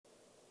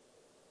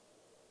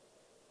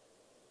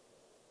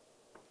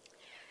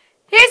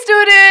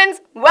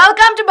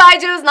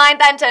BYJU'S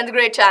 9th and 10th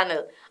grade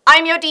channel.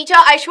 I'm your teacher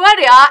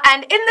Aishwarya,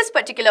 and in this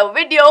particular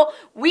video,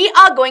 we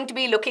are going to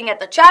be looking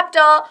at the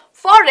chapter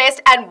Forest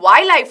and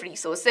Wildlife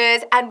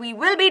Resources, and we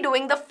will be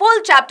doing the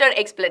full chapter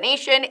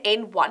explanation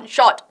in one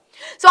shot.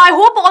 So I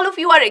hope all of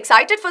you are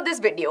excited for this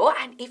video,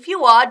 and if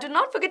you are, do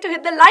not forget to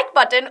hit the like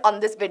button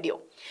on this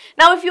video.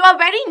 Now, if you are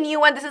very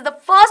new and this is the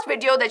first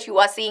video that you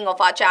are seeing of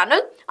our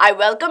channel, I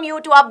welcome you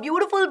to our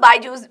beautiful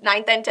BYJU'S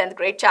 9th and 10th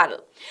grade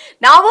channel.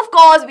 Now, of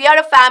course, we are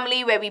a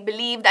family where we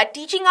believe that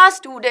teaching our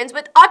students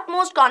with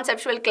utmost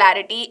conceptual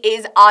clarity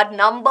is our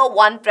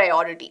 #1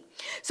 priority.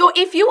 So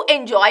if you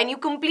enjoy and you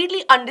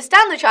completely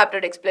understand the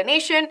chapter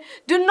explanation,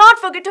 do not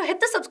forget to hit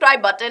the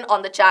subscribe button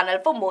on the channel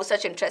for more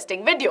such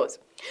interesting videos.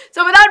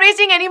 So without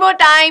wasting any more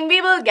time, we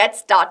will get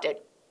started.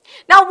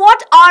 Now,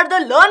 what are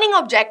the learning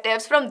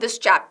objectives from this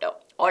chapter?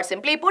 Or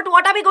simply put,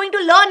 what are we going to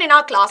learn in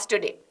our class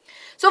today?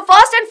 So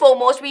first and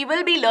foremost, we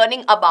will be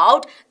learning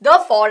about the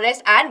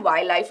forest and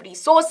wildlife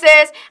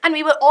resources, and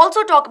we will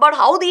also talk about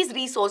how these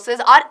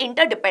resources are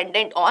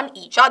interdependent on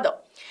each other.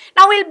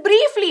 Now, we'll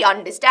briefly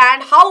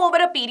understand how over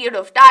a period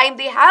of time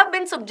they have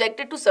been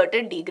subjected to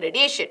certain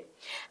degradation.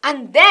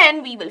 And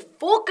then we will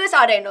focus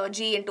our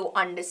energy into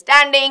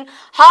understanding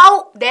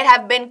how there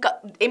have been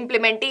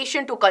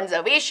implementation to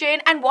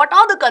conservation and what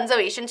are the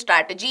conservation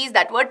strategies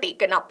that were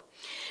taken up.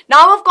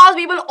 Now, of course,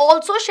 we will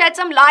also shed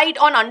some light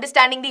on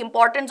understanding the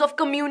importance of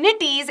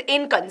communities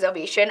in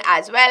conservation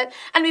as well.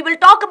 And we will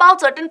talk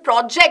about certain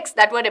projects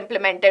that were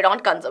implemented on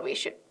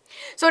conservation.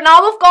 So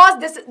now, of course,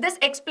 this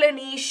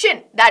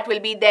explanation that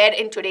will be there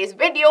in today's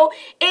video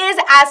is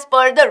as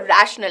per the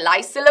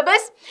rationalized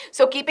syllabus.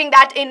 So keeping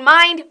that in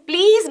mind,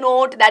 please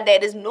note that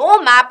there is no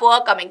map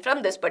work coming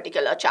from this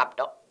particular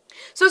chapter.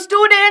 So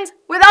students,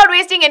 without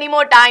wasting any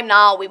more time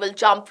now, we will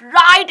jump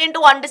right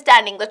into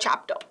understanding the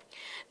chapter.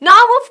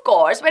 Now, of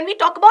course, when we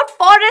talk about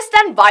forest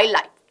and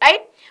wildlife,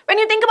 right? When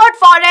you think about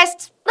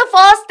forests,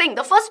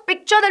 the first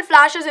picture that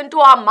flashes into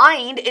our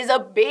mind is a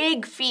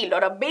big field or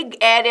a big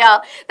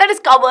area that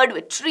is covered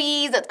with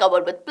trees, that's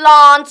covered with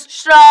plants,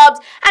 shrubs,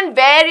 and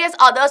various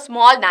other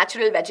small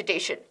natural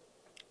vegetation.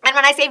 And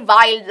when I say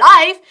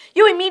wildlife,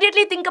 you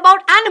immediately think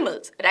about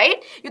animals,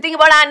 right? You think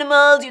about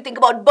animals, you think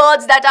about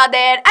birds that are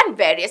there, and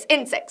various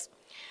insects.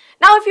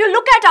 Now, if you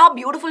look at our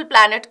beautiful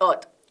planet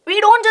Earth, we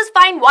don't just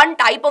find one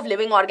type of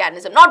living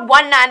organism, not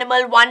one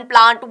animal, one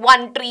plant,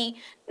 one tree,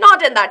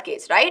 not in that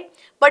case, right?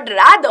 But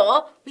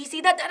rather, we see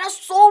that there are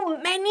so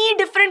many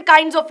different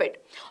kinds of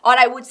it. Or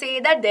I would say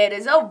that there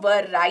is a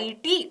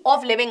variety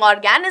of living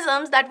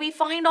organisms that we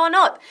find on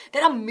Earth.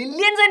 There are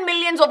millions and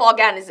millions of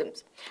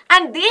organisms,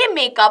 and they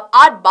make up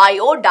our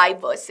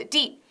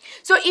biodiversity.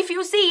 So if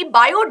you see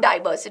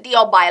biodiversity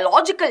or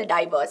biological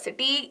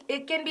diversity,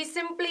 it can be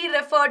simply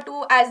referred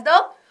to as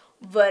the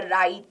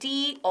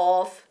variety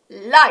of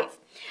life.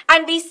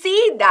 And we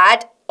see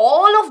that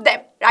all of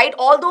them, right,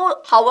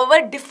 although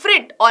however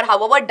different or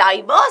however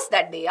diverse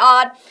that they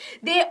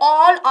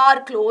all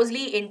are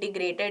closely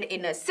integrated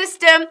in a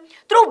system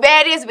through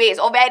various ways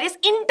or various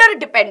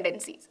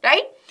interdependencies,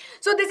 right?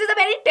 So this is a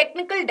very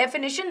technical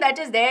definition that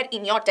is there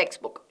in your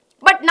textbook.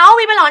 But now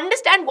we will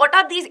understand what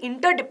are these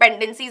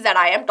interdependencies that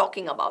I am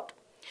talking about.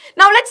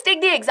 Now, let's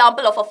take the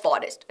example of a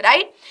forest,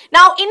 right?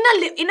 Now,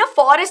 in a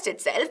forest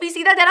itself, we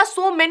see that there are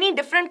so many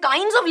different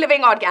kinds of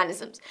living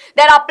organisms.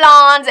 There are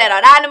plants, there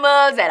are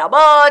animals, there are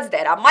birds,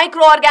 there are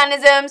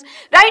microorganisms,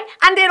 right?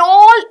 And they're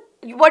all,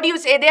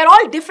 they're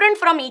all different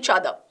from each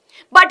other.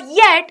 But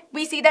yet,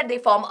 we see that they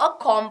form a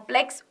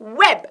complex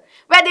web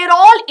where they're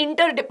all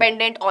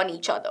interdependent on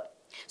each other.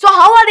 So,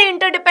 how are they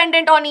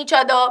interdependent on each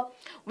other?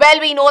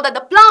 Well, we know that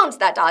the plants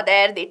that are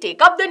there, they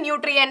take up the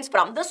nutrients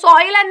from the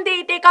soil and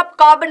they take up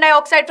carbon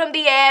dioxide from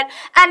the air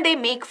and they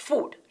make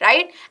food,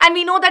 right? And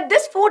we know that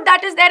this food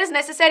that is there is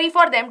necessary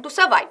for them to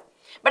survive.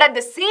 But at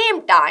the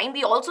same time,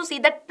 we also see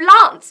that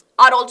plants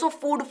are also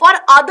food for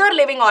other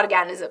living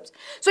organisms.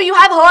 So you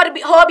have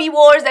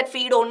herbivores that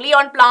feed only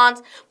on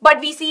plants,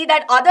 but we see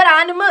that other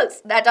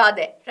animals that are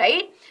there,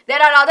 right?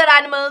 There are other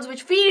animals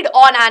which feed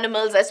on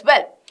animals as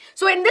well.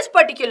 So in this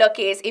particular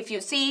case, if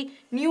you see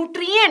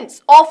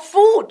nutrients of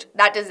food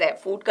that is there,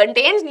 food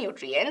contains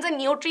nutrients and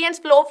nutrients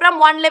flow from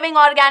one living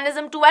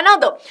organism to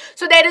another.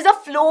 So there is a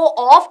flow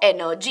of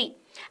energy.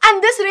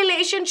 And this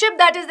relationship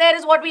that is there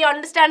is what we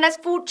understand as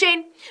food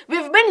chain.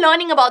 We've been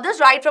learning about this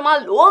right from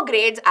our lower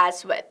grades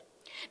as well.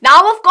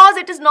 Now, of course,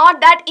 it is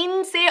not that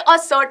in, say, a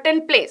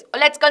certain place.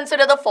 Let's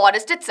consider the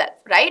forest itself,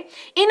 right?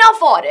 In a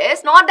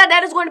forest, not that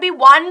there is going to be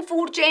one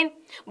food chain,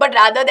 but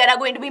rather there are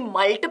going to be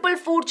multiple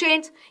food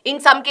chains. In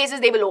some cases,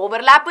 they will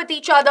overlap with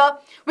each other,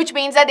 which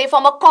means that they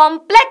form a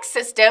complex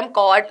system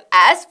called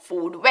as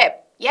food web.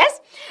 Yes?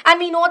 And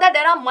we know that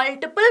there are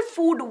multiple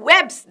food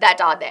webs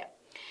that are there.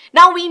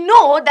 Now, we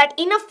know that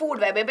in a food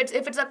web,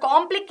 if it's a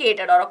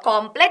complicated or a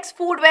complex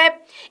food web,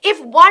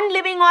 if one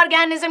living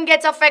organism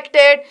gets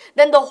affected,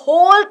 then the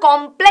whole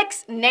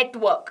complex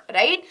network,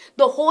 right,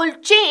 the whole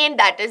chain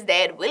that is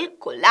there will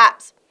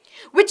collapse.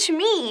 Which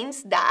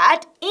means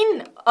that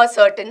in a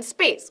certain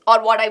space,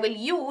 or what I will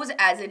use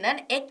as in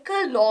an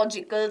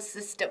ecological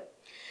system.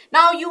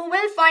 Now you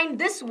will find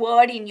this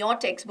word in your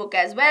textbook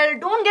as well.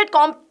 Don't get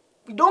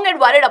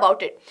worried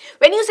about it.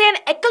 When you say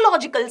an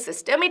ecological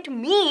system, it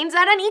means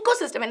that an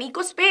ecosystem, an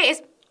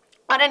ecospace,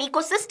 or an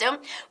ecosystem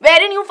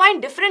wherein you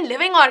find different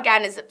living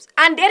organisms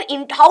and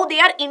how they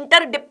are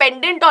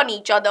interdependent on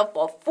each other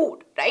for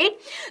food, right?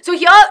 So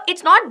here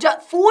it's not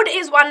just food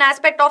is one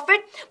aspect of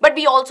it, but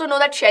we also know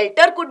that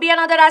shelter could be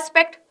another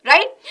aspect,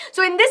 right?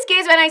 So in this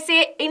case, when I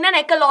say in an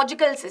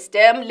ecological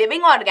system,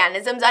 living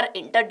organisms are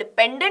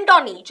interdependent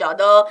on each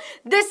other,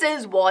 this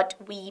is what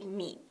we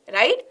mean,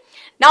 right?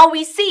 Now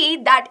we see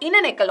that in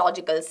an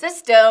ecological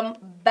system,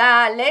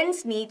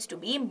 balance needs to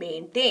be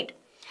maintained.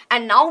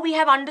 And now we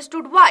have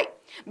understood why.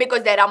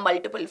 Because there are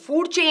multiple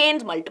food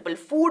chains, multiple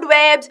food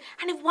webs,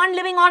 and if one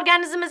living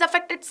organism is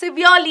affected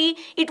severely,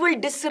 it will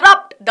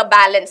disrupt the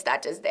balance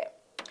that is there.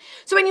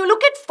 So when you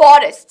look at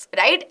forests,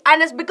 right,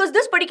 and it's because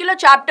this particular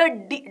chapter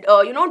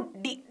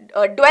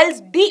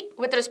dwells deep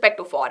with respect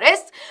to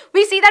forests,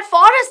 we see that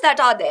forests that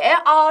are there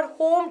are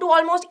home to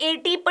almost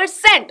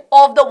 80%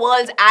 of the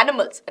world's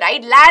animals,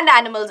 right, land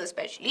animals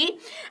especially,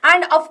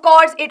 and of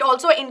course it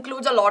also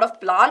includes a lot of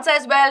plants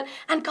as well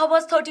and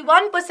covers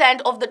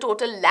 31% of the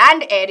total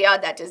land area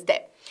that is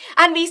there.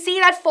 And we see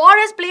that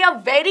forests play a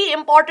very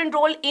important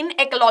role in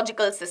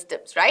ecological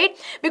systems, right?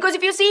 Because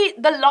if you see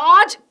the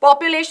large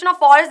population of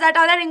forests that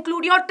are there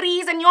include your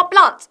trees and your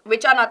plants,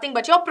 which are nothing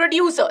but your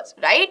producers,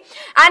 right?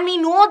 And we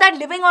know that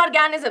living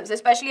organisms,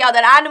 especially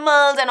other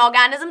animals and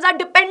organisms, are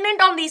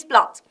dependent on these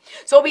plants.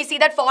 So we see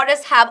that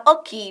forests have a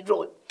key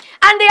role.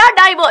 And they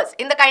are diverse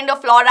in the kind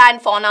of flora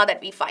and fauna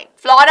that we find.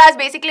 Flora is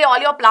basically all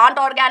your plant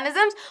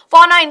organisms.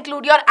 Fauna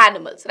include your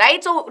animals,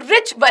 right? So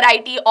rich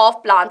variety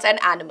of plants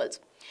and animals.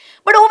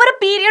 But over a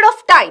period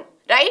of time,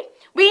 right,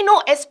 we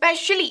know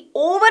especially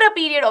over a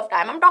period of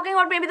time, I'm talking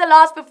about maybe the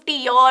last 50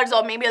 years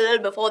or maybe a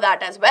little before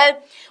that as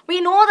well, we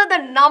know that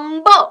the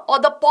number or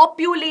the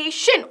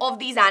population of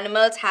these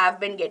animals have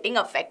been getting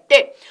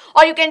affected.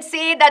 Or you can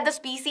say that the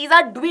species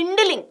are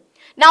dwindling.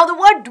 Now the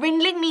word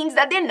dwindling means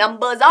that their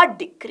numbers are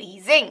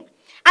decreasing.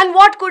 And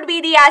what could be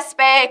the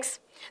aspects?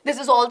 This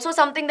is also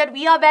something that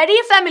we are very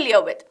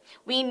familiar with.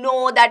 We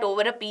know that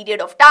over a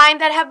period of time,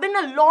 there have been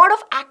a lot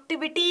of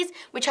activities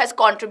which has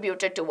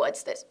contributed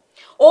towards this.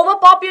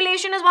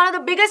 Overpopulation is one of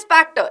the biggest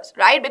factors,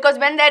 right? Because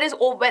when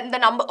the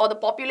number or the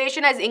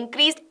population has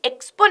increased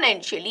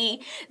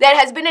exponentially, there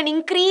has been an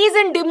increase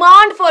in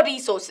demand for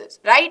resources,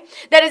 right?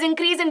 There is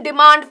increase in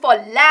demand for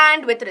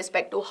land with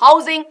respect to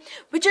housing,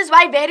 which is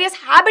why various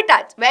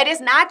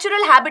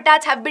natural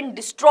habitats have been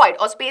destroyed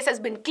or space has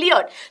been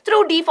cleared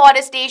through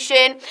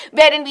deforestation,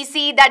 wherein we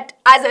see that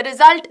as a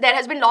result, there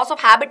has been loss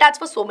of habitats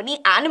for so many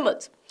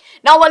animals.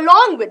 Now,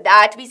 along with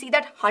that, we see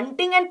that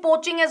hunting and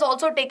poaching has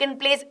also taken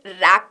place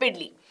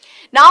rapidly.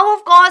 Now,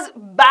 of course,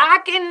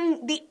 back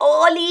in the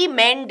early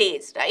men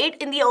days, right?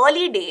 In the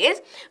early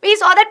days, we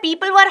saw that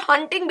people were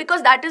hunting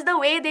because that is the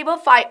way they were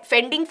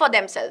fending for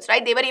themselves,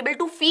 right? They were able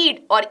to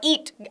feed or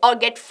eat or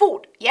get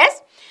food,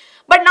 yes?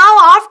 But now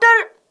after,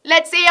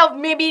 let's say,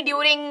 maybe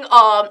during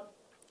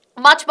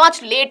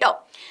much later,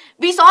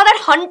 we saw that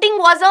hunting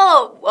was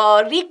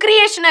a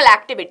recreational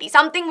activity,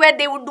 something where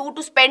they would do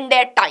to spend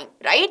their time,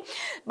 right?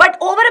 But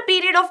over a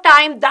period of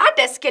time, that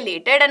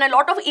escalated and a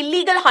lot of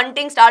illegal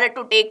hunting started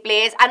to take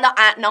place and the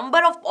number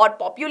of or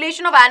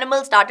population of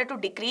animals started to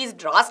decrease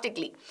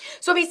drastically.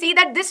 So we see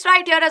that this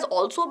right here has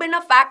also been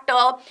a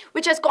factor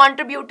which has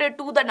contributed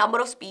to the number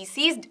of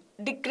species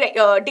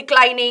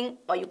declining,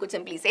 or you could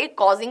simply say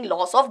causing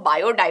loss of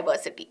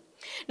biodiversity.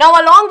 Now,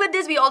 along with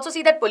this, we also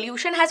see that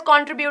pollution has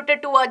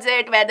contributed towards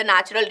it, where the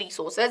natural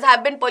resources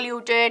have been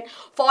polluted.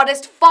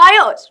 Forest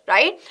fires,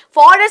 right?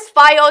 Forest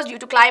fires due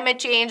to climate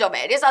change or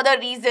various other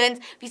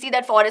reasons. We see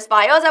that forest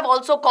fires have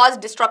also caused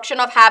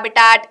destruction of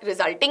habitat,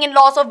 resulting in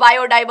loss of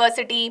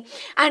biodiversity.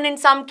 And in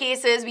some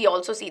cases, we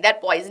also see that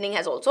poisoning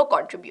has also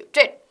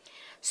contributed.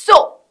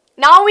 So,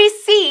 now we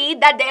see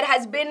that there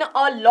has been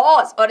a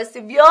loss or a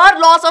severe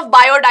loss of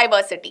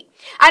biodiversity.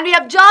 And we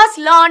have just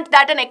learned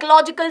that an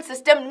ecological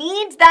system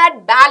needs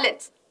that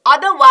balance.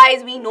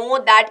 Otherwise, we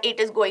know that it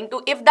is going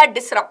to, if that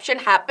disruption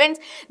happens,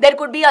 there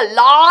could be a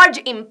large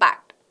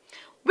impact.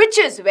 Which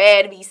is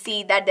where we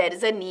see that there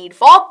is a need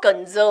for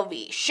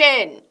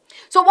conservation.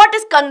 So what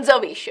is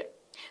conservation?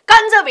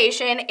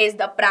 Conservation is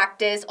the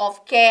practice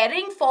of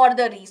caring for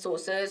the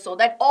resources so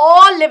that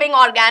all living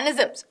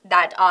organisms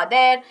that are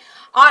there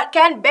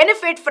can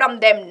benefit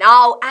from them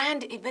now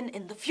and even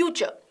in the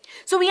future.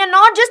 So we are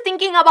not just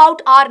thinking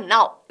about our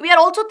now, we are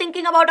also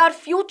thinking about our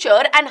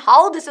future and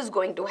how this is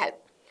going to help.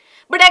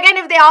 But again,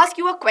 if they ask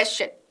you a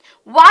question,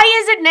 why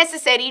is it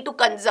necessary to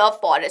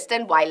conserve forest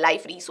and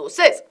wildlife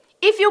resources?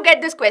 if you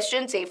get this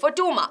question, say for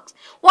 2 marks,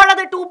 what are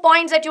the 2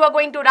 points that you are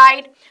going to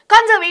write?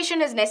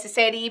 Conservation is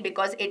necessary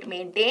because it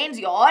maintains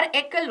your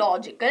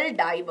ecological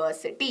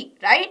diversity,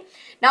 right?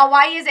 Now,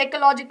 why is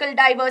ecological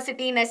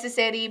diversity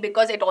necessary?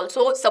 Because it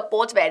also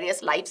supports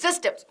various life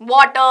systems,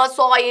 water,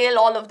 soil,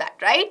 all of that,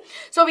 right?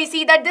 So we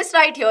see that this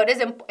right here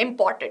is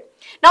important.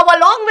 Now,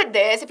 along with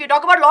this, if you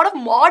talk about a lot of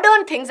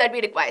modern things that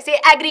we require, say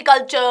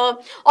agriculture,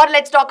 or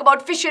let's talk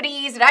about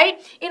fisheries, right?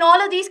 In all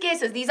of these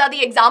cases, these are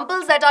the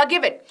examples that are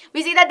given.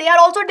 We see that they are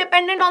also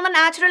dependent on the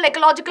natural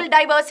ecological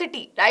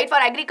diversity, right? For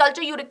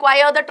agriculture, you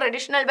require the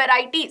traditional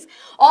varieties.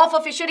 Or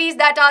for fisheries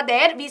that are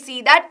there, we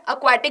see that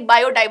aquatic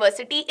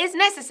biodiversity is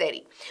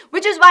necessary,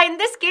 which is why in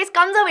this case,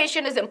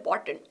 conservation is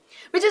important.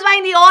 Which is why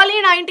in the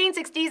early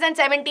 1960s and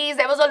 70s,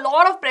 there was a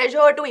lot of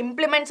pressure to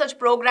implement such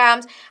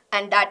programs,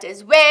 and that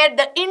is where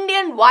the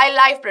Indian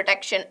Wildlife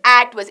Protection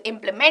Act was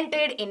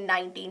implemented in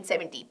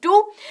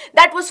 1972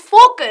 that was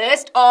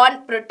focused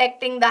on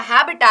protecting the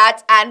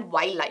habitats and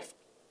wildlife.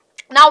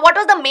 Now, what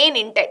was the main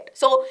intent?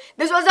 So,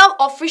 this was an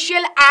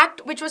official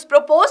act which was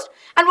proposed,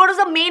 and what was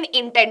the main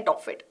intent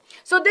of it?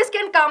 So, this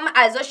can come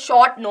as a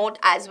short note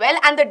as well,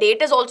 and the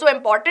date is also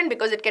important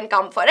because it can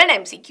come for an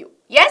MCQ.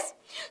 Yes?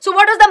 So,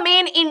 what was the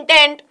main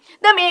intent?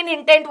 The main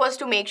intent was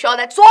to make sure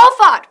that so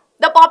far,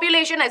 the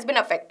population has been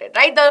affected,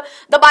 right? The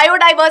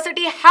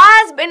biodiversity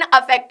has been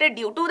affected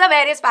due to the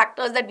various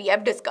factors that we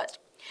have discussed.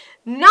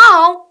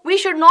 Now, we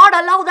should not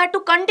allow that to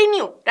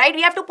continue, right?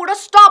 We have to put a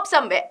stop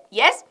somewhere,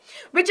 yes?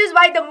 Which is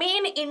why the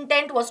main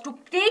intent was to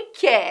take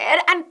care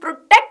and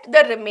protect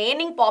the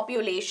remaining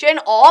population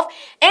of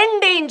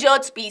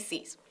endangered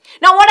species.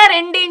 Now, what are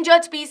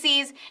endangered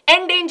species?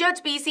 Endangered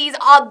species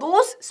are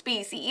those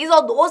species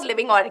or those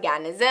living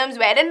organisms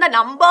wherein the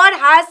number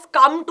has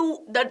come to,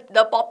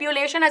 the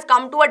population has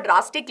come to a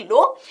drastic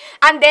low,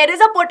 and there is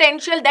a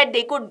potential that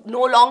they could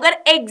no longer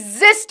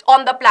exist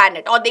on the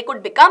planet or they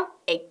could become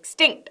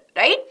extinct,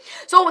 right?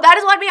 So, that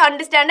is what we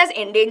understand as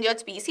endangered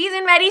species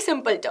in very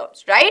simple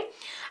terms, right?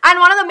 And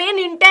one of the main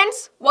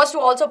intents was to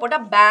also put a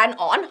ban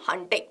on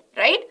hunting,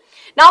 right?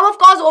 Now, of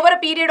course, over a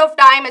period of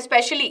time,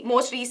 especially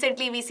most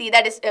recently, we see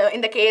that is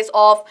in the case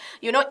of,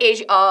 in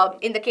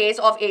the case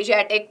of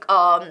Asiatic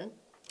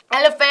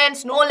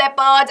elephants, snow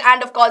leopards,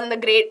 and of course in the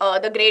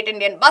great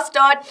Indian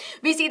bustard,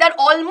 we see that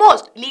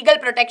almost legal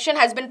protection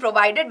has been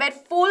provided where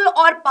full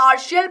or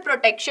partial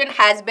protection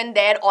has been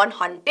there on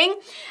hunting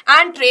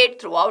and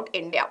trade throughout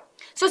India.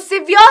 So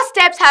severe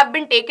steps have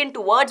been taken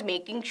towards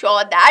making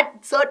sure that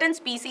certain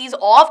species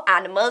of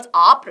animals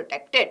are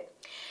protected.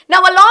 Now,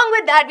 along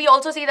with that, we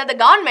also see that the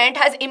government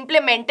has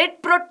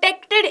implemented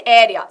protected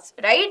areas,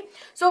 right?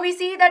 So we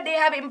see that they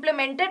have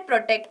implemented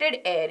protected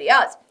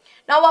areas.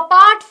 Now,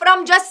 apart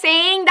from just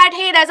saying that,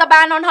 hey, there's a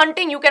ban on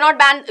hunting, you cannot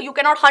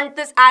hunt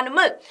this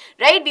animal,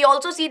 right? We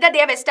also see that they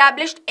have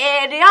established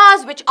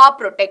areas which are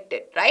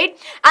protected, right?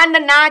 And the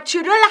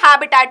natural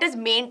habitat is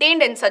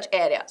maintained in such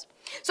areas.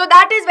 So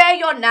that is where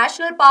your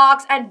national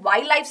parks and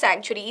wildlife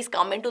sanctuaries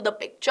come into the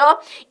picture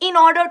in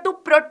order to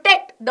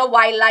protect the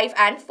wildlife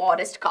and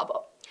forest cover.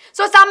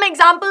 So some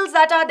examples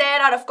that are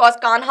there are of course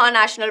Kanha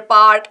National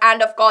Park,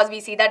 and of course we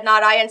see that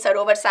Narayan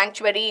Sarovar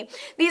Sanctuary.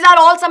 These are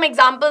all some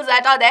examples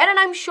that are there, and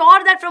I'm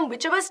sure that from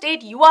whichever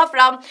state you are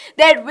from,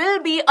 there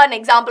will be an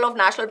example of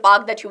national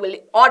park that you will,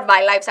 or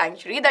wildlife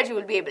sanctuary that you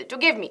will be able to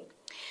give me.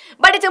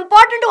 But it's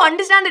important to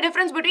understand the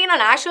difference between a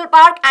national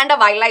park and a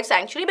wildlife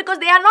sanctuary because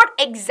they are not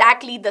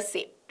exactly the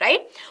same,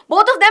 right?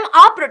 Both of them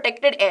are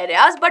protected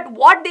areas, but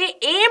what they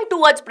aim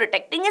towards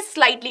protecting is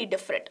slightly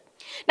different.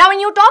 Now, when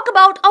you talk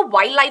about a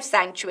wildlife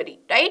sanctuary,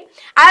 right,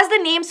 as the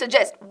name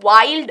suggests,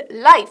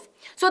 wildlife.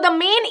 So, the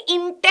main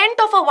intent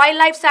of a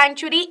wildlife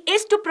sanctuary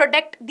is to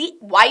protect the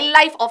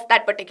wildlife of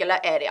that particular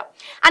area.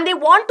 And they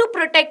want to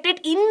protect it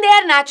in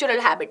their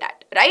natural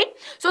habitat, right?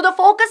 So, the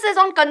focus is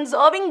on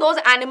conserving those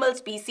animal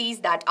species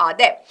that are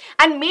there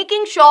and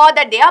making sure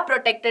that they are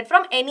protected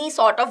from any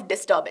sort of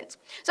disturbance.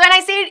 So, when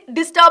I say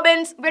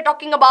disturbance, we're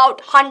talking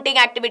about hunting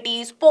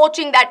activities,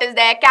 poaching that is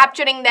there,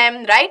 capturing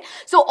them, right?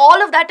 So,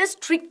 all of that is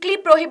strictly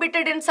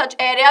prohibited in such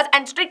areas,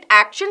 and strict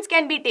actions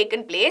can be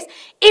taken place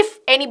if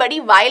anybody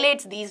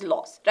violates these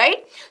laws,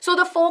 right? So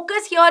the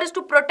focus here is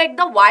to protect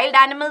the wild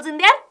animals in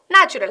their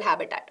natural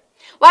habitat.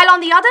 While on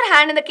the other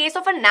hand, in the case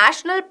of a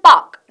national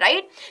park,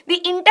 right,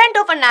 the intent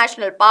of a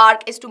national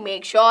park is to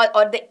make sure,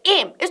 or the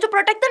aim is to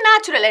protect the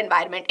natural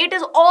environment. It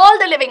is all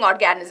the living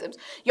organisms,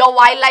 your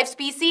wildlife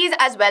species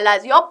as well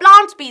as your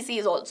plant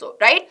species also,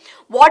 right?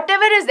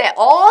 Whatever is there,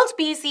 all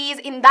species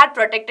in that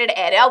protected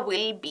area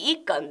will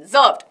be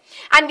conserved.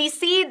 And we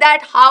see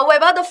that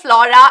however the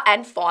flora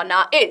and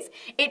fauna is,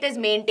 it is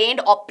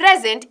maintained or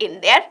present in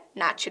their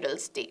natural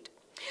state.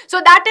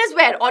 So that is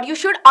where, or you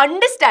should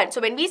understand,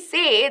 so when we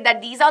say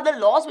that these are the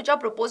laws which are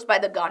proposed by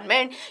the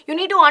government, you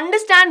need to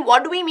understand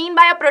what do we mean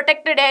by a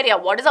protected area,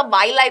 what is a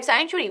wildlife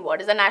sanctuary, what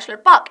is a national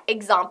park.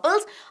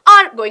 Examples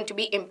are going to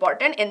be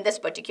important in this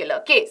particular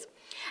case.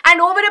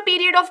 And over a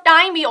period of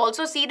time, we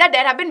also see that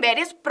there have been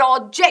various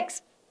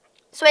projects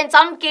So in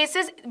some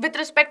cases, with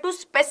respect to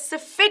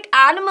specific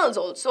animals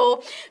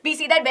also, we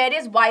see that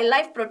various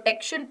wildlife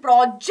protection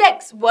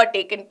projects were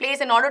taken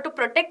place in order to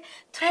protect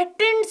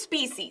threatened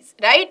species,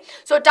 right?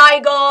 So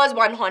tigers,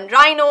 one-horned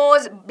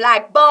rhinos,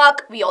 black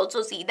buck, we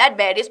also see that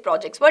various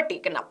projects were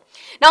taken up.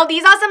 Now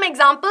these are some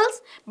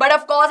examples, but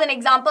of course an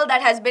example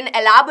that has been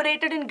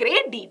elaborated in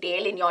great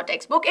detail in your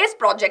textbook is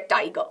Project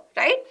Tiger,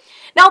 right?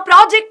 Now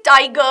Project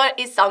Tiger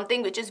is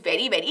something which is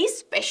very, very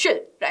special,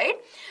 right?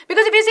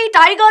 Because if you see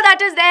tiger,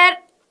 that is there,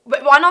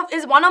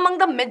 one among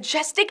the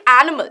majestic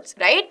animals,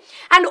 right?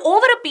 And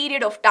over a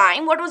period of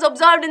time, what was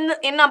observed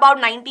in about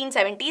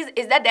 1970s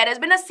is that there has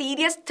been a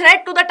serious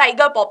threat to the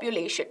tiger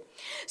population.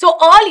 So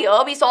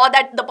earlier we saw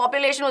that the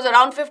population was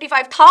around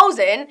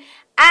 55,000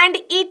 and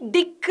it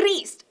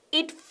decreased.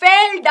 It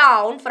fell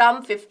down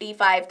from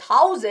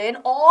 55,000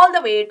 all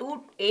the way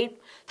to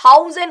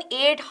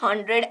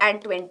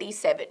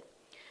 8,827.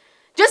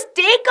 Just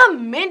take a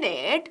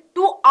minute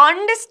to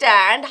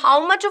understand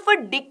how much of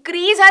a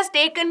decrease has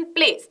taken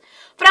place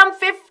from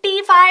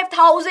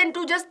 55,000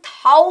 to just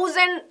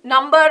 1,000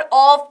 number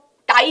of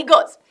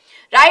tigers,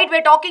 right?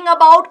 We're talking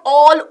about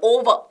all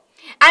over.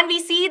 And we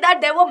see that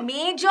there were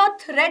major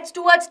threats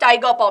towards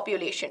tiger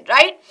population,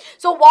 right?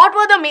 So what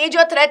were the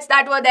major threats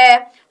that were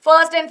there?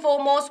 First and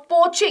foremost,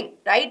 poaching,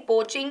 right?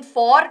 Poaching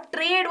for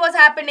trade was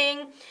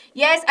happening.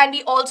 Yes, and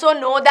we also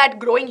know that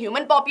growing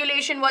human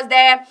population was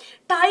there.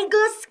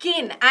 Tiger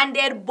skin and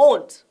their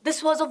bones,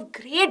 this was of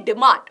great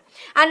demand.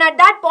 And at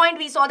that point,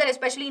 we saw that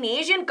especially in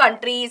Asian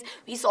countries,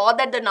 we saw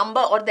that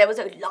there was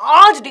a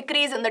large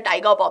decrease in the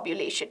tiger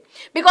population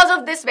because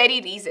of this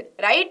very reason,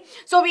 right?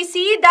 So we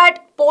see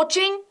that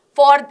poaching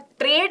for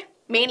trade,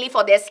 mainly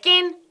for their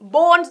skin,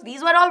 bones,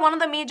 these were all one of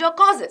the major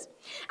causes.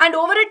 And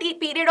over a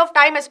period of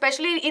time,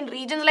 especially in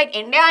regions like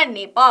India and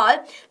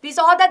Nepal, we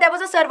saw that there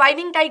was a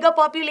surviving tiger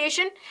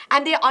population,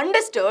 and they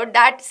understood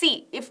that,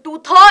 see, if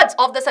 2/3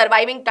 of the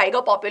surviving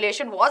tiger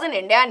population was in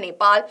India and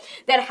Nepal,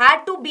 there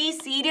had to be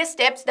serious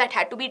steps that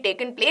had to be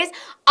taken place.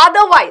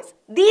 Otherwise,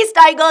 these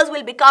tigers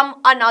will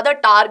become another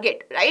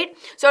target, right?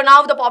 So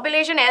now the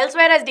population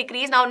elsewhere has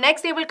decreased. Now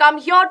next they will come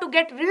here to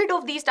get rid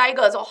of these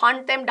tigers or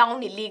hunt them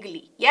down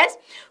illegally. Yes,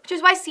 which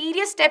is why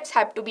serious steps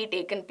have to be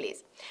taken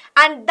place.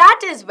 And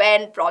that is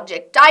when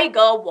Project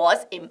Tiger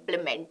was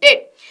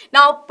implemented.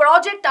 Now,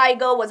 Project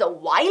Tiger was a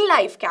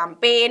wildlife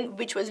campaign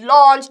which was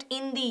launched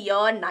in the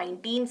year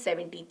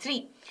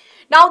 1973.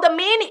 Now, the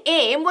main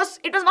aim was,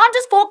 it was not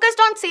just focused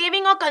on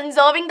saving or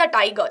conserving the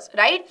tigers,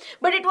 right?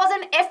 But it was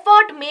an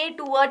effort made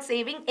towards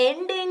saving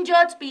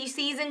endangered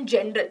species in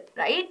general,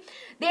 right?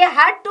 They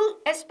had to,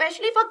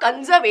 especially for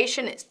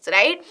conservationists,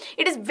 right?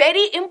 It is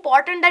very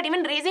important that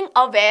even raising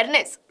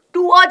awareness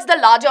towards the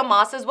larger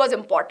masses was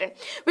important,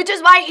 which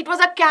is why it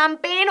was a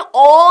campaign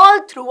all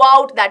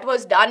throughout that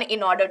was done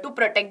in order to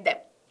protect them.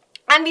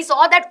 And we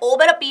saw that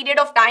over a period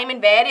of time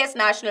in various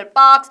national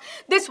parks,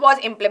 this was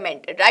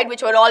implemented, right?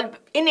 Which were all,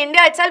 in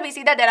India itself, we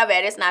see that there are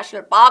various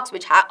national parks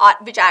which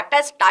act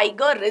as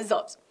tiger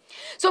reserves.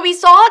 So we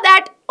saw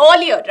that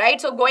earlier, right?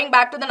 So going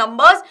back to the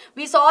numbers,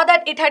 we saw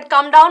that it had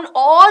come down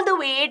all the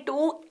way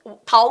to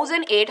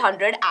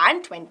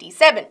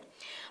 1,827.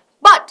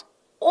 But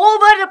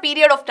over a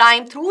period of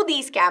time, through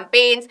these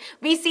campaigns,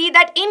 we see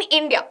that in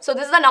India, so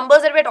this is the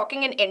numbers that we're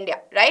talking in India,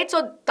 right?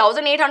 So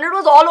 1,800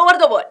 was all over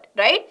the world,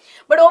 right?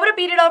 But over a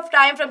period of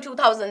time from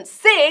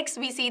 2006,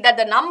 we see that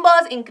the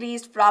numbers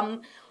increased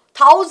from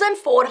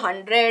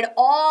 1,400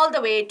 all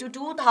the way to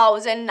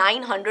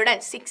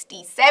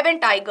 2,967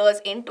 tigers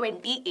in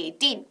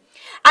 2018.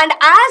 And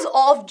as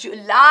of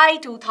July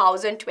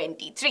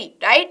 2023,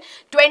 right?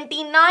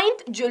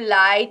 29th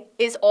July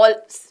is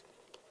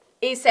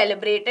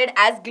celebrated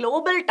as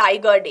Global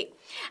Tiger Day.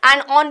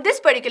 And on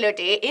this particular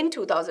day in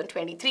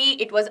 2023,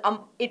 it was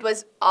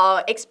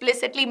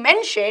explicitly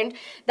mentioned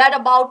that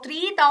about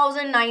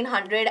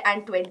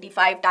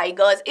 3,925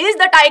 tigers is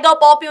the tiger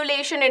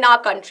population in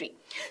our country.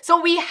 So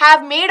we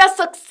have made a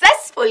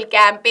successful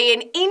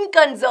campaign in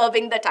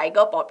conserving the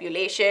tiger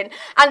population,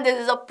 and this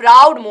is a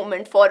proud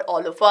moment for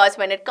all of us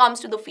when it comes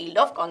to the field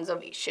of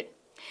conservation.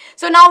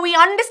 So now we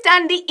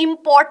understand the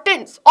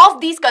importance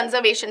of these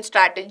conservation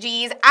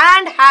strategies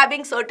and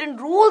having certain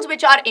rules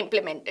which are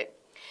implemented.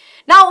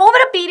 Now over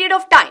a period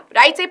of time,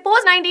 right, say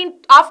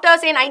after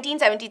say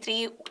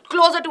 1973,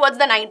 closer towards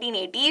the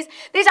 1980s,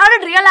 they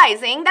started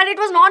realizing that it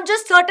was not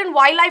just certain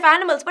wildlife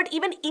animals, but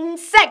even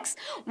insects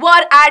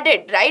were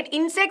added, right?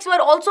 Insects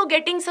were also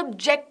getting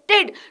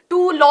subjected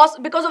to loss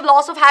because of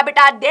loss of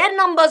habitat. Their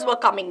numbers were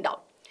coming down.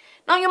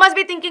 Now you must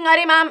be thinking,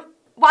 "Arey ma'am,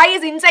 why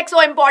is insects so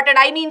important?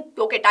 I mean,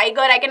 okay,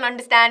 tiger I can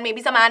understand,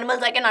 maybe some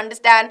animals I can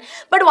understand,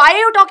 but why are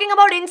you talking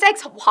about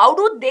insects? How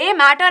do they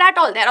matter at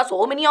all? There are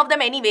so many of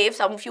them anyway, if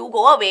some few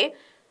go away,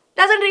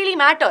 doesn't really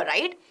matter,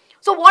 right?"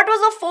 So what was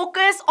the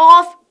focus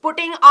of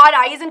putting our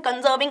eyes in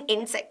conserving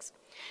insects?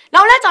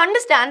 Now let's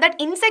understand that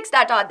insects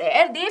that are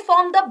there, they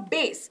form the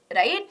base,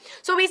 right?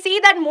 So we see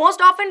that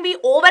most often we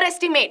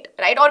overestimate,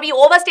 right, or we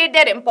overstate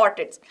their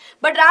importance,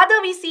 but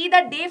rather we see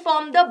that they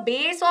form the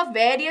base of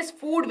various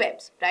food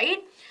webs,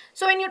 right?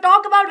 So when you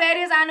talk about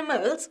various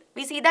animals,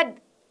 we see that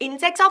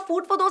insects are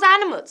food for those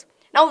animals.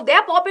 Now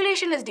their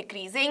population is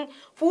decreasing,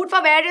 food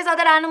for various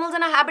other animals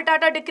in a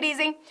habitat are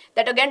decreasing.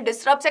 That again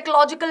disrupts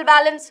ecological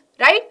balance,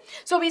 right?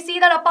 So we see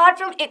that apart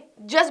from it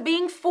just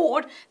being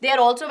food, they are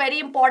also very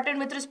important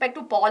with respect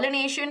to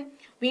pollination.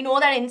 We know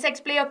that insects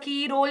play a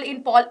key role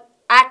in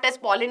act as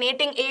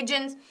pollinating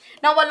agents.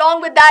 Now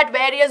along with that,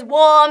 various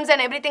worms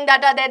and everything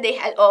that are there,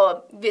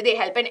 they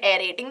help in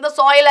aerating the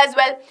soil as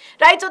well,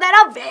 right? So there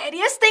are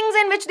various things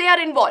in which they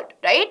are involved,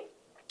 right?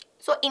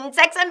 So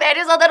insects and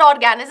various other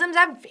organisms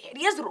have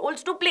various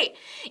roles to play.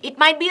 It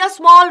might be a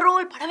small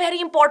role, but a very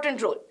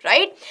important role,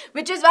 right?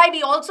 Which is why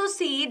we also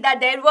see that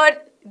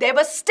there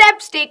were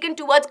steps taken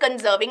towards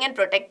conserving and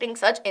protecting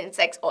such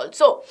insects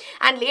also.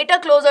 And later,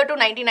 closer to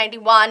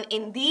 1991,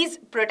 in these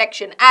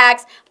protection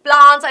acts,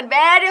 plants and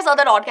various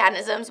other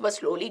organisms were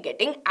slowly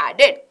getting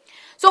added.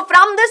 So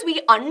from this,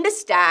 we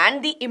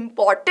understand the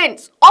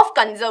importance of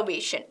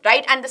conservation,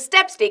 right? And the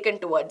steps taken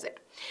towards it.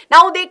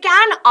 Now, they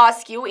can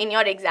ask you in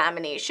your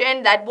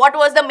examination that what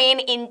was the main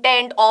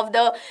intent of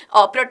the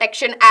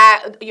Protection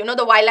Act, the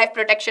Wildlife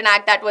Protection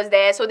Act that was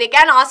there. So they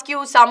can ask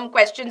you some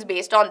questions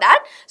based on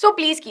that. So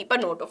please keep a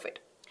note of it.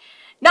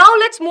 Now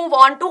let's move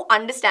on to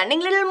understanding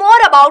a little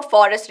more about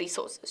forest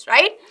resources,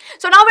 right?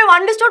 So now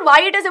we've understood why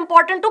it is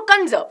important to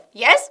conserve,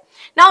 yes?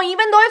 Now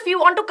even though if you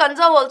want to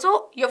conserve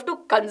also, you have to,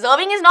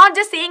 conserving is not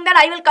just saying that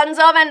I will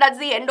conserve and that's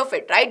the end of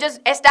it, right? Just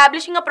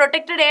establishing a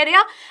protected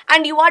area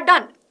and you are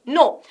done.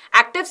 No,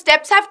 active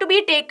steps have to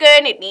be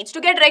taken, it needs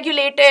to get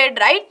regulated,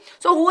 right?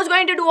 So who is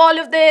going to do all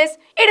of this?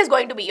 It is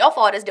going to be your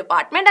forest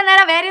department, and there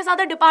are various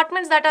other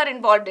departments that are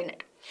involved in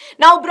it.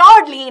 Now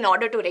broadly, in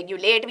order to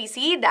regulate, we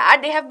see that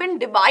they have been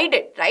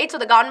divided, right? So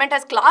the government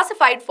has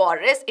classified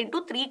forests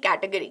into three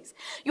categories.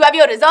 You have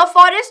your reserve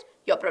forest,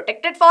 your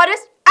protected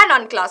forest and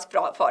unclassed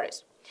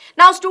forest.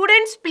 Now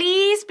students,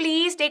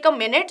 please take a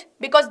minute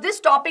because this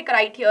topic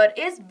right here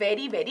is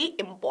very, very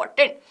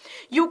important.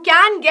 You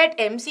can get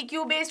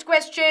MCQ based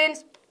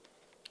questions.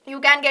 You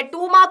can get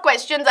 2-mark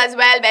questions as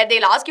well where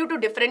they'll ask you to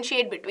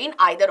differentiate between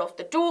either of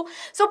the two.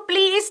 So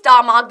please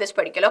star mark this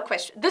particular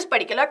question, this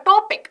particular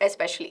topic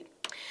especially.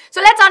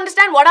 So let's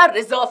understand what are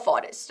reserve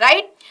forests,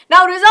 right?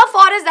 Now reserve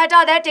forests that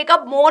are there take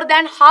up more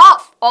than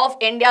half of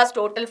India's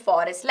total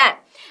forest land.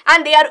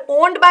 And they are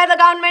owned by the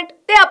government,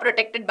 they are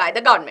protected by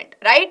the government,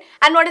 right?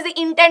 And what is the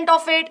intent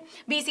of it?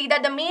 We see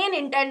that the main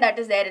intent that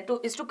is there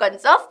is to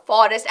conserve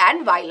forest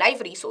and wildlife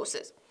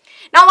resources.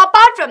 Now,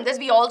 apart from this,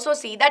 we also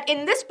see that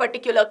in this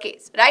particular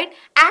case, right,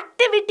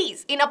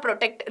 activities in a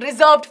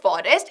reserved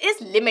forest is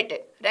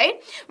limited,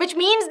 right, which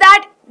means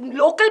that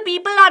local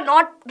people are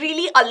not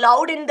really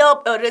allowed in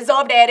the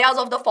reserved areas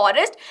of the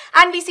forest,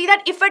 and we see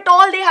that if at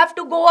all they have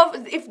to go,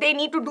 if they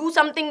need to do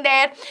something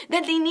there,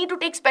 then they need to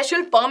take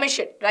special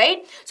permission,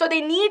 right? So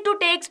they need to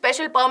take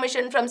special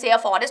permission from, say, a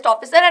forest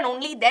officer, and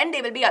only then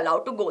they will be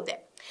allowed to go there.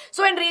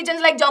 So in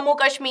regions like Jammu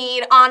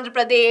Kashmir, Andhra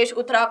Pradesh,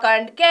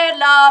 Uttarakhand,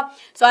 Kerala,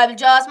 so I will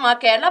just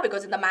mark Kerala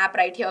because in the map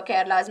right here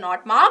Kerala is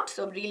not marked,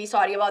 so really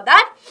sorry about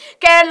that.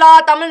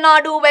 Kerala, Tamil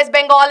Nadu, West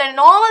Bengal and in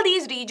all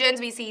these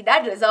regions we see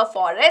that reserve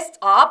forests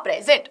are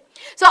present.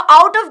 So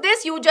out of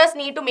this you just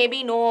need to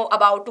maybe know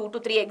about 2 to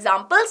 3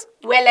 examples,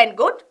 well and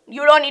good.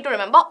 You don't need to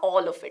remember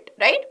all of it,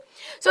 right?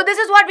 So this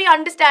is what we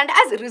understand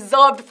as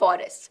reserved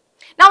forests.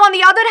 Now on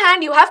the other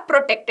hand you have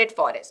protected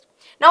forests.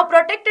 Now,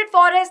 protected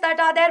forests that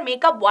are there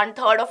make up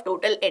 1/3 of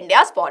total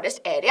India's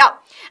forest area.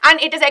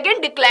 And it is again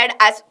declared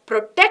as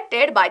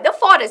protected by the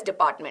forest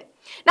department.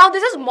 Now,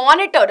 this is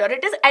monitored or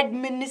it is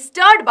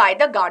administered by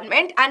the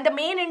government, and the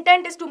main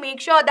intent is to make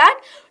sure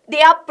that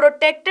they are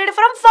protected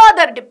from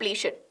further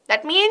depletion.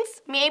 That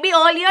means maybe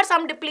earlier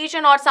some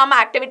depletion or some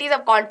activities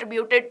have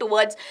contributed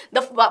towards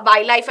the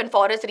wildlife and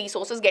forest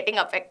resources getting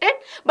affected.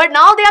 But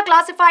now they are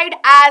classified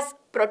as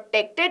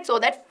protected so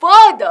that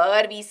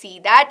further we see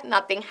that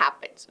nothing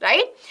happens,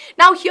 right?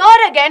 Now here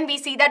again we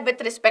see that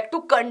with respect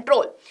to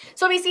control.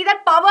 So we see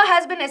that power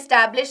has been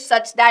established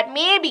such that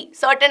maybe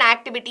certain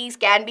activities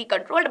can be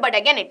controlled, but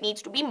again it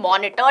needs to be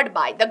monitored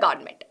by the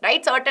government,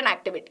 right? Certain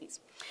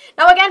activities.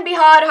 Now again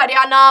Bihar,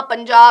 Haryana,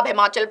 Punjab,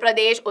 Himachal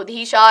Pradesh,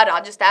 Odisha,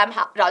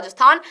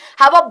 Rajasthan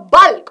have a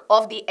bulk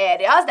of the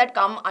areas that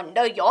come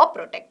under your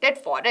protected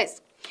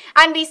forests.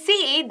 And we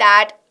see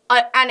that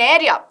an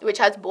area which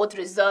has both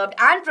reserved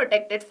and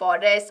protected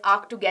forests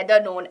are together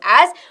known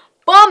as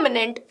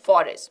permanent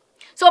forests.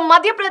 So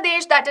Madhya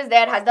Pradesh that is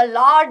there has the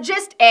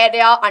largest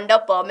area under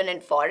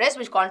permanent forest,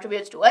 which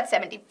contributes towards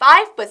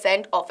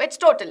 75% of its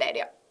total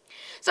area.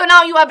 So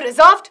now you have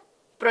reserved,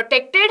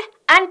 protected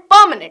and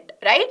permanent,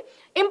 right?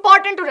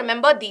 Important to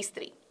remember these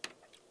three.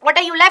 What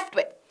are you left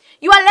with?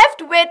 You are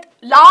left with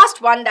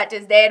last one that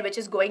is there, which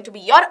is going to be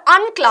your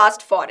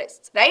unclassed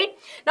forests, right?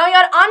 Now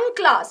your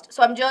unclassed,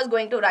 so I'm just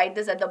going to write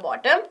this at the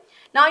bottom.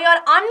 Now your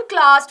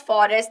unclassed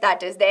forest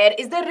that is there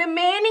is the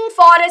remaining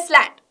forest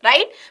land,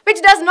 right,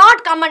 which does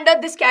not come under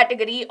this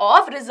category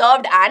of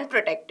reserved and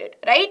protected,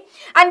 right?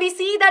 And we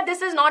see that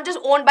this is not just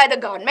owned by the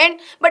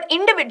government, but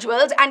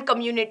individuals and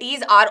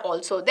communities are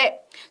also there.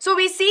 So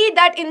we see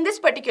that in this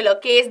particular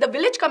case, the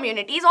village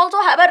communities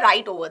also have a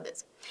right over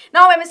this.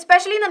 Now,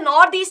 especially in the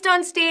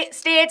northeastern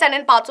states and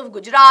in parts of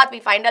Gujarat, we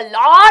find a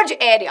large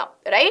area,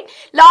 right?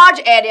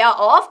 Large area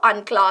of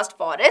unclassed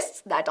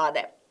forests that are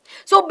there.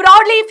 So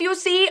broadly, if you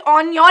see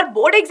on your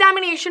board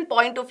examination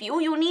point of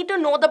view, you need to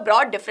know the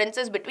broad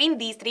differences between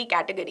these three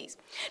categories.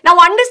 Now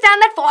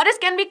understand that forests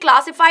can be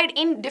classified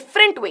in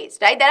different ways,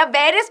 right? There are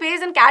various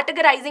ways in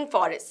categorizing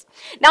forests.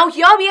 Now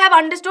here we have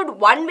understood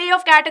one way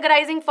of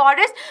categorizing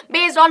forests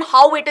based on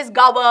how it is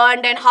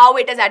governed and how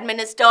it is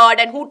administered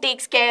and who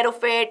takes care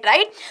of it,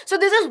 right? So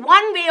this is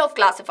one way of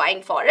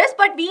classifying forests,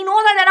 but we know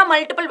that there are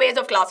multiple ways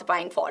of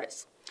classifying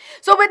forests.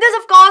 So with this,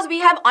 of course, we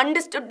have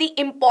understood the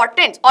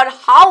importance or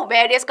how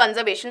various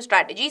conservation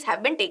strategies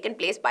have been taken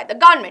place by the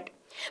government.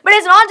 But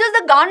it's not just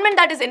the government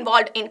that is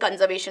involved in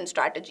conservation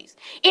strategies.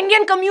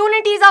 Indian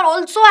communities are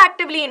also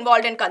actively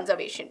involved in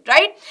conservation,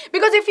 right?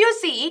 Because if you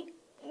see,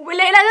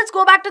 let's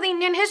go back to the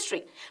Indian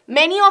history.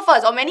 Many of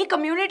us or many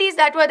communities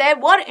that were there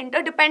were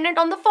interdependent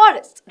on the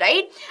forests,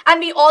 right?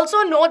 And we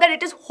also know that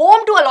it is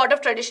home to a lot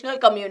of traditional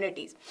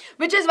communities,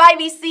 which is why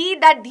we see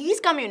that these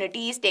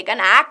communities take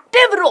an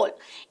active role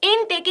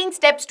in taking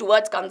steps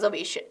towards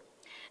conservation.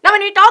 Now,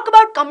 when we talk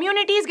about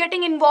communities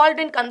getting involved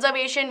in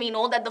conservation, we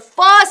know that the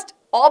first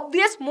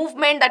obvious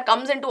movement that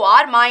comes into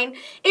our mind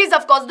is,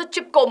 of course, the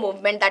Chipko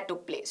movement that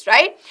took place,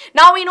 right?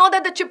 Now we know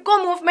that the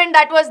Chipko movement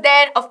that was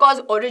there, of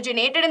course,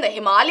 originated in the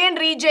Himalayan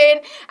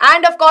region,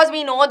 and of course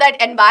we know that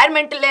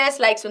environmentalists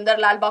like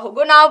Sundarlal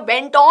Bahuguna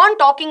went on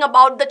talking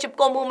about the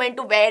Chipko movement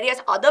to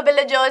various other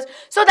villagers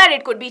so that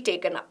it could be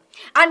taken up.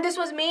 And this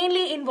was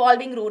mainly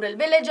involving rural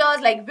villagers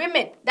like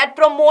women that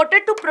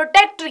promoted to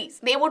protect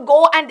trees. They would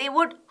go and they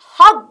would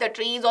hug the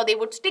trees or they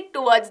would stick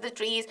towards the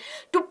trees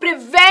to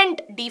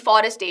prevent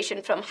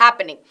deforestation from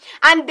happening.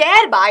 And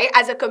thereby,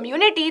 as a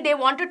community, they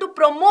wanted to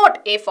promote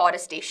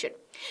afforestation.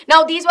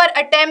 Now, these were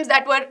attempts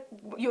that were,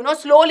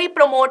 slowly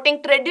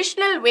promoting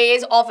traditional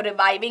ways of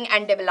reviving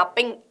and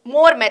developing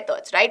more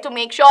methods, right? To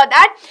make sure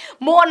that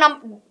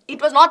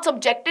it was not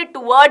subjected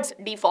towards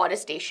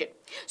deforestation.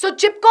 So,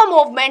 Chipko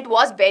movement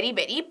was very,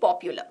 very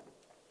popular.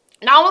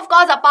 Now, of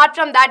course, apart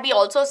from that, we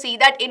also see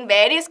that in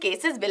various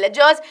cases,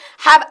 villagers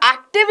have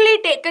actively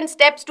taken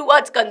steps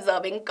towards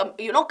conserving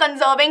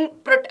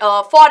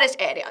forest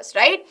areas,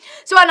 right?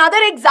 So, another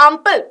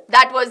example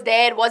that was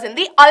there was in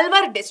the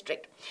Alwar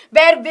district,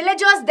 where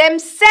villagers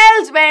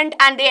themselves went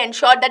and they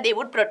ensured that they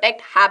would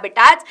protect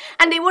habitats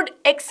and they would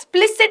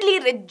explicitly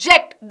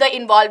reject the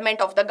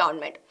involvement of the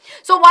government.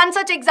 So one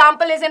such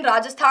example is in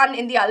Rajasthan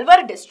in the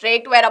Alwar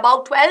district, where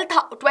about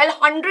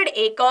 1200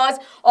 acres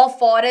of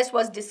forest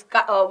was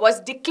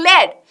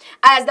declared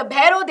as the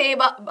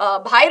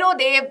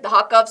Bhairodev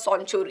Dhakav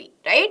Sanctuary,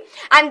 right?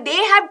 And they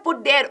have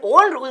put their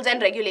own rules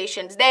and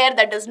regulations there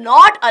that does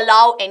not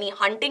allow any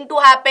hunting to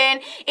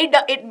happen. It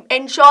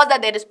ensures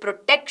that there is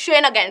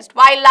protection against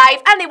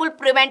wildlife and they will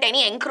prevent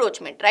any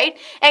encroachment, right?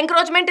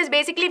 Encroachment is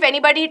basically if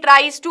anybody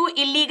tries to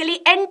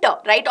illegally enter,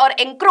 right, or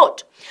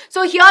encroach.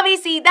 So here we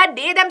see that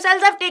they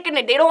themselves have taken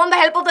it. They don't want the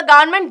help of the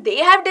government. They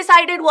have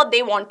decided what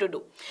they want to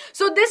do.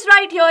 So this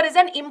right here is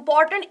an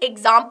important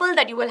example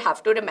that you will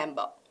have to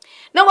remember.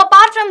 Now,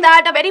 apart from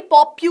that, a very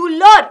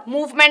popular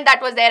movement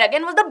that was there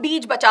again was the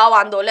Beach Bachao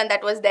Andolan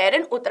that was there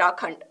in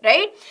Uttarakhand,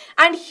 right?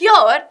 And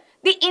here,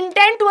 the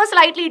intent was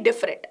slightly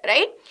different,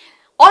 right?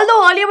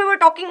 Although earlier we were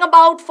talking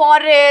about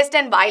forest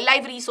and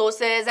wildlife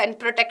resources and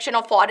protection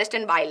of forest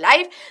and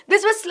wildlife,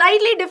 this was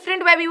slightly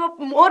different where we were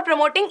more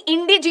promoting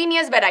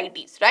indigenous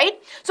varieties, right?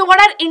 So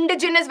what are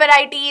indigenous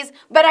varieties?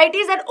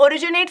 Varieties that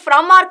originate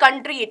from our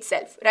country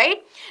itself,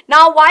 right?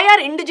 Now, why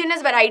are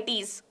indigenous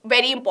varieties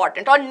very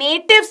important or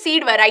native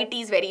seed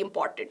varieties very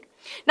important?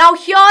 Now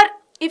here,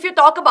 if you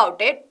talk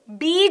about it,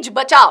 Beej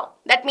Bachao,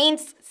 that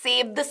means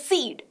save the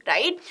seed,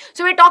 right?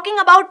 So we're talking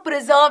about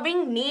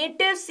preserving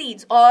native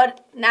seeds or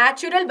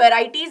natural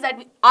varieties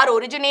that are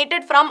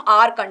originated from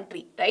our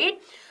country, right?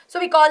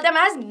 So we call them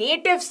as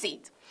native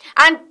seeds.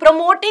 And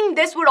promoting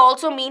this would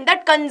also mean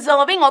that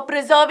conserving or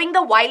preserving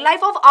the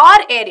wildlife of our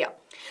area.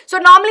 So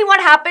normally what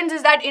happens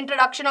is that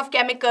introduction of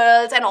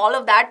chemicals and all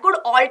of that could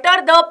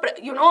alter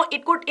the,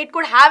 it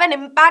could have an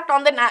impact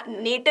on the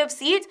native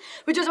seeds,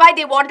 which is why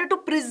they wanted to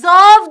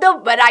preserve the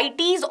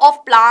varieties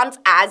of plants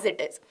as it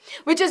is,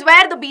 which is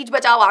where the Beach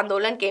Bachao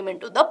Andolan came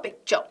into the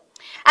picture.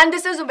 And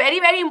this is a very,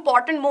 very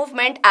important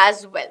movement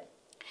as well.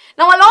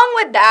 Now, along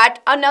with that,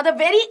 another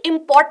very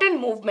important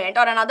movement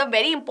or another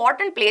very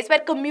important place where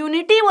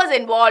community was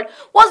involved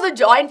was the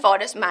Joint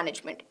Forest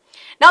Management.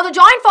 Now, the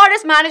Joint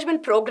Forest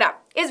Management Program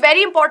is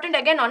very important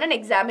again on an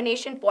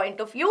examination point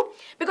of view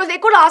because they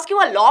could ask you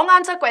a long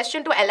answer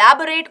question to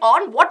elaborate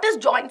on what is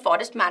Joint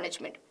Forest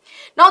Management.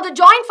 Now, the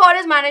Joint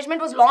Forest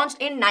Management was launched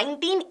in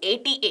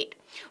 1988,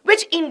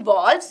 which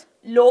involves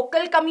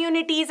local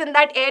communities in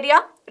that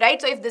area,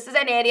 right? So if this is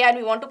an area and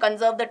we want to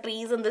conserve the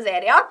trees in this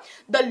area,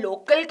 the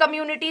local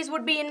communities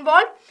would be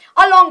involved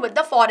along with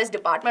the forest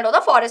department or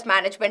the forest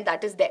management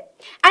that is there.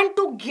 And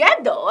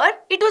together,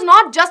 it was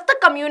not just the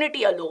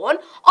community alone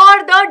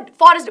or the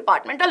forest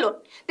department alone.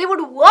 They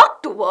would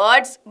work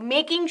towards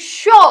making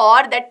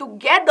sure that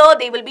together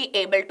they will be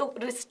able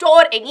to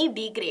restore any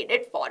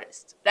degraded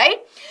forests, right?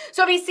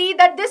 So we see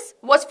that this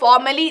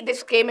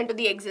came into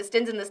the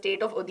existence in the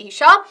state of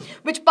Odisha,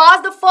 which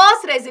passed the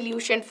first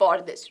resolution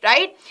for this,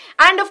 right?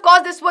 And of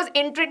course, this was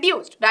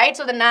introduced, right?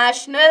 So the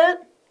National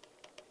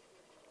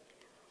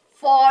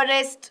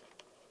Forest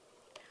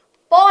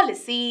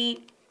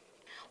Policy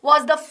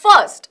was the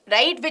first,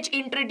 right, which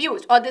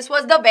introduced, or this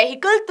was the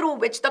vehicle through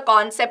which the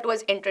concept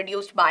was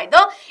introduced by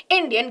the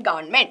Indian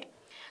government.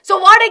 So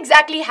what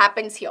exactly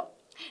happens here?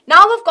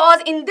 Now, of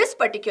course, in this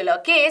particular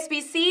case,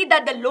 we see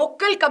that the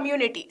local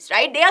communities,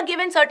 right, they are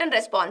given certain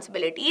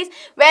responsibilities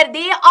where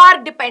they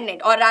are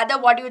dependent, or rather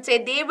what you would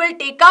say, they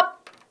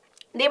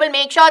will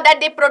make sure that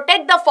they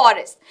protect the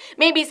forest,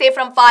 maybe say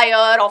from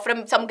fire or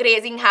from some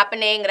grazing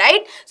happening,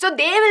 right? So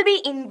they will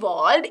be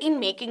involved in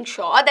making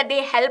sure that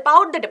they help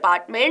out the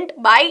department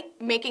by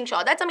making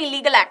sure that some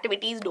illegal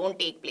activities don't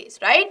take place,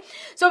 right?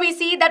 So we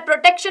see that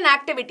protection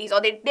activities, or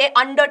they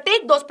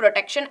undertake those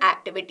protection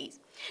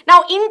activities.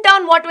 Now, in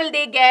turn, what will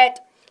they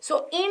get?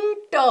 So, in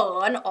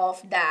turn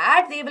of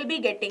that, they will be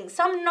getting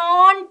some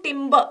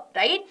non-timber,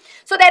 right?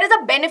 So, there is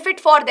a benefit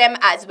for them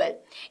as well.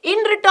 In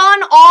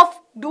return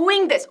of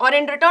doing this, or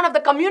in return of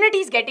the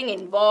communities getting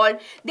involved,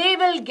 they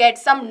will get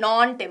some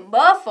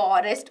non-timber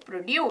forest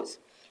produce.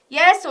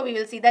 Yes, so we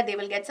will see that they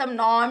will get some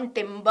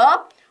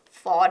non-timber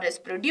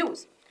forest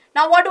produce.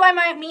 Now, what do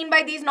I mean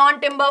by these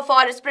non-timber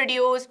forest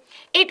produce?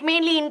 It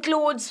mainly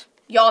includes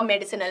your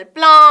medicinal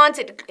plants,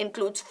 it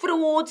includes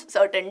fruits,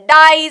 certain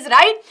dyes,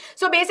 right?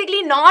 So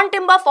basically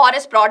non-timber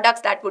forest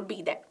products that would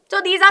be there. So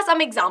these are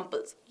some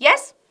examples,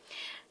 yes?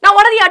 Now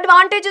what are the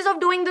advantages of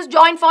doing this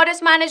joint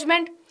forest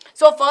management?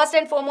 So first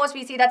and foremost,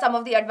 we see that some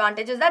of the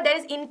advantages that there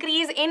is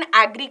increase in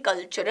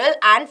agricultural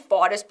and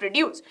forest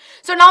produce.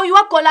 So now you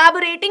are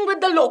collaborating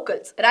with the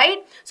locals,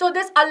 right? So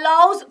this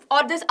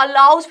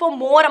allows for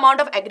more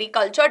amount of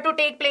agriculture to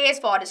take place,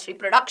 forestry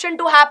production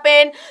to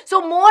happen.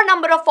 So more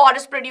number of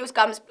forest produce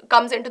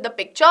comes into the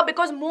picture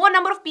because more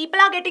number of people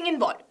are getting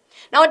involved.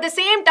 Now, at the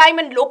same time,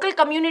 when local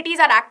communities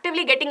are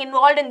actively getting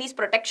involved in these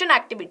protection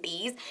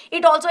activities,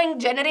 it also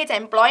generates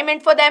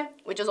employment for them,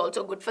 which is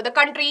also good for the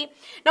country.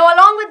 Now,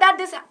 along with that,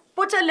 this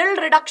puts a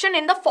little reduction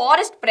in the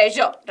forest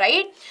pressure,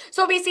 right?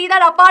 So, we see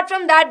that apart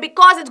from that,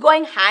 because it's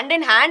going hand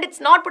in hand, it's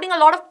not putting a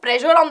lot of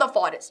pressure on the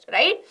forest,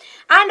 right?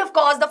 And of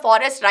course, the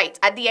forest rights.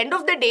 At the end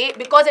of the day,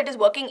 because it is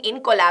working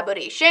in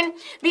collaboration,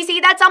 we see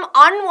that some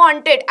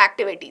unwanted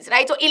activities,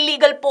 right? So,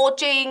 illegal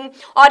poaching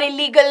or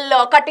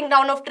illegal cutting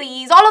down of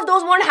trees, all of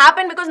those won't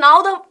happen because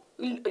now the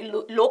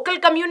local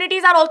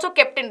communities are also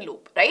kept in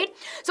loop, right?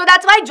 So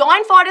that's why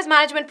joint forest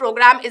management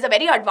program is a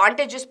very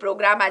advantageous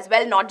program as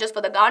well, not just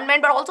for the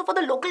government but also for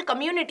the local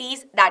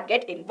communities that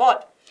get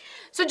involved.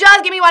 So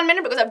just give me 1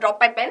 minute because I've dropped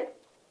my pen.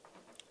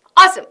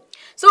 Awesome.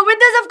 So with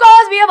this, of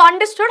course, we have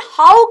understood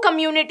how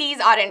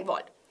communities are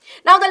involved.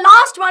 Now the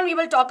last one we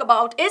will talk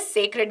about is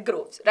sacred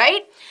groves,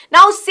 right?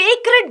 Now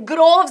sacred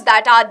groves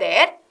that are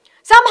there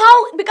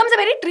somehow becomes a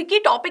very tricky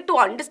topic to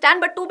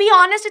understand, but to be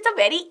honest, it's a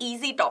very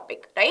easy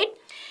topic, right?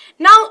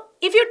 Now,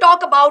 if you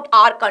talk about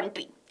our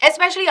country,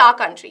 especially our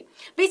country,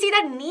 we see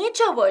that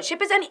nature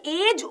worship is an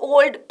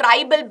age-old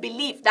tribal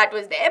belief that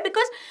was there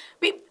because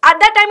at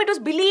that time it was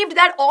believed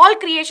that all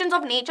creations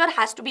of nature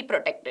has to be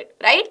protected,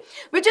 right?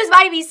 Which is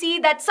why we see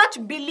that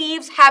such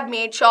beliefs have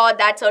made sure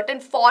that certain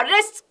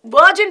forests,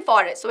 virgin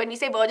forests, so when we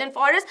say virgin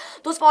forests,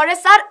 those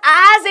forests are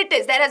as it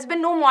is. There has been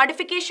no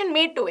modification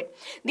made to it.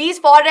 These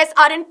forests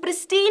are in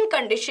pristine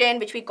condition,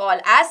 which we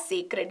call as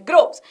sacred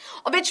groves,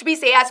 which we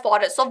say as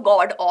forests of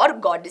God or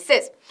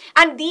goddesses.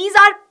 And these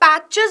are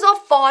patches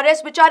of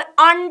forest which are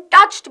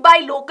untouched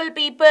by local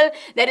people.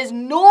 There is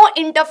no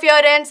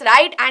interference,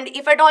 right? And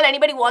if at all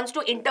anybody wants to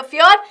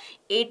interfere,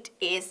 it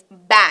is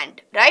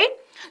banned, right?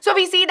 So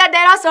we see that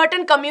there are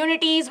certain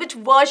communities which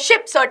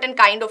worship certain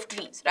kind of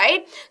trees,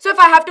 right? So if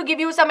I have to give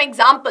you some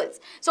examples,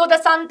 so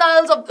the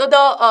santals of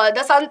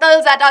the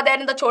santals that are there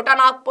in the Chota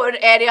Nagpur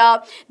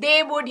area,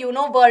 they would,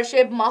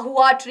 worship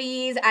mahua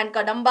trees and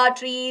kadamba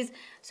trees.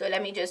 So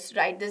let me just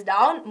write this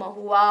down,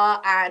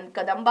 mahua and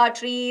kadamba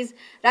trees,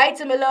 right?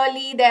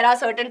 Similarly, there are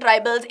certain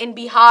tribals in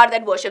Bihar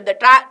that worship the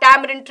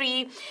tamarind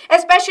tree,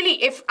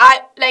 especially if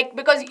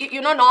because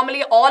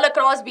normally all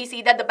across we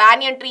see that the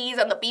banyan trees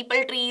and the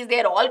peepal trees,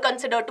 they're all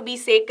considered to be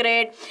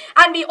sacred.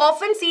 And we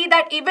often see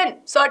that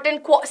even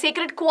certain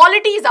sacred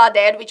qualities are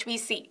there which we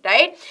see,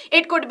 right?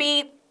 It could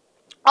be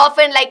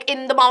often like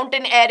in the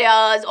mountain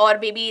areas or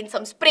maybe in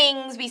some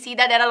springs, we see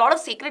that there are a lot of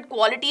sacred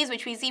qualities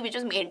which we see which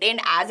is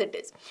maintained as it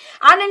is.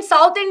 And in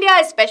South India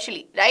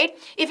especially, right,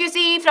 if you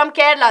see from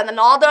Kerala, the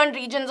northern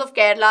regions of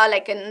Kerala,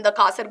 like in the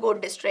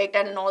Kasargod district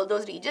and in all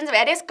those regions,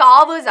 various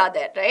carvers are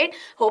there, right?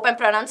 Hope I'm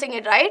pronouncing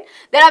it right.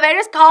 There are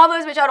various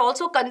carvers which are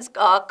also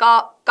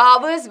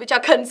carvers which are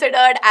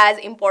considered as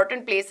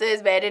important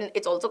places, wherein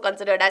it's also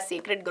considered as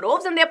sacred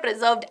groves, and they are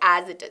preserved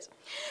as it is.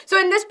 So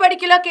in this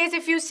particular case,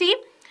 if you see,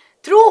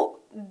 through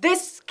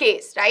this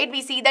case, right,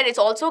 we see that it's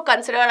also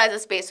considered as a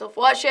space of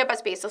worship, a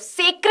space of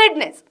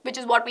sacredness, which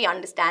is what we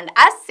understand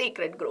as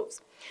sacred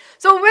groves.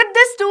 So with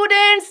this,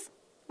 students,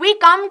 we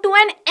come to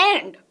an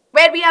end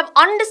where we have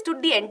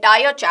understood the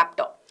entire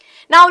chapter.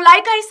 Now,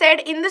 like I said,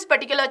 in this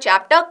particular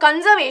chapter,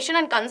 conservation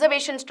and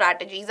conservation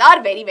strategies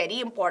are very, very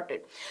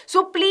important.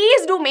 So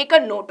please do make a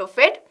note of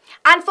it.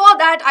 And for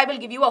that, I will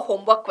give you a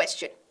homework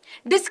question.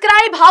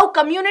 Describe how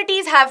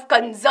communities have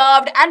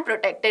conserved and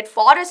protected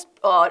forest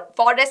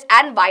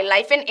and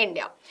wildlife in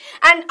India.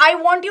 And I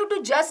want you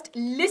to just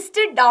list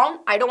it down.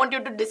 I don't want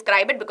you to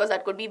describe it because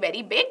that could be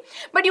very big.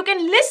 But you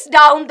can list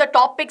down the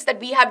topics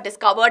that we have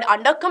discovered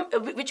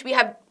which we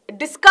have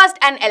discussed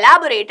and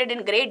elaborated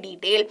in great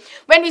detail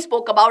when we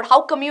spoke about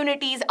how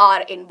communities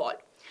are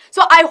involved.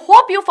 So I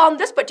hope you found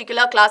this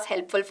particular class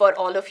helpful for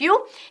all of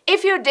you.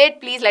 If you did,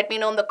 please let me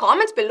know in the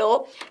comments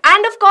below.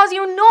 And of course,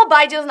 you know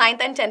BYJU'S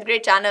 9th and 10th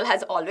grade channel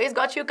has always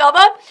got you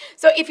covered.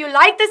 So if you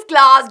like this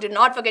class, do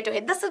not forget to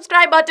hit the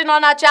subscribe button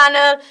on our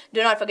channel.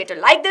 Do not forget to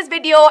like this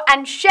video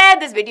and share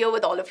this video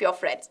with all of your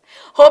friends.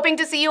 Hoping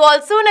to see you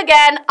all soon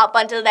again. Up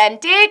until then,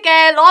 take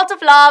care, lots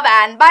of love,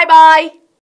 and bye-bye.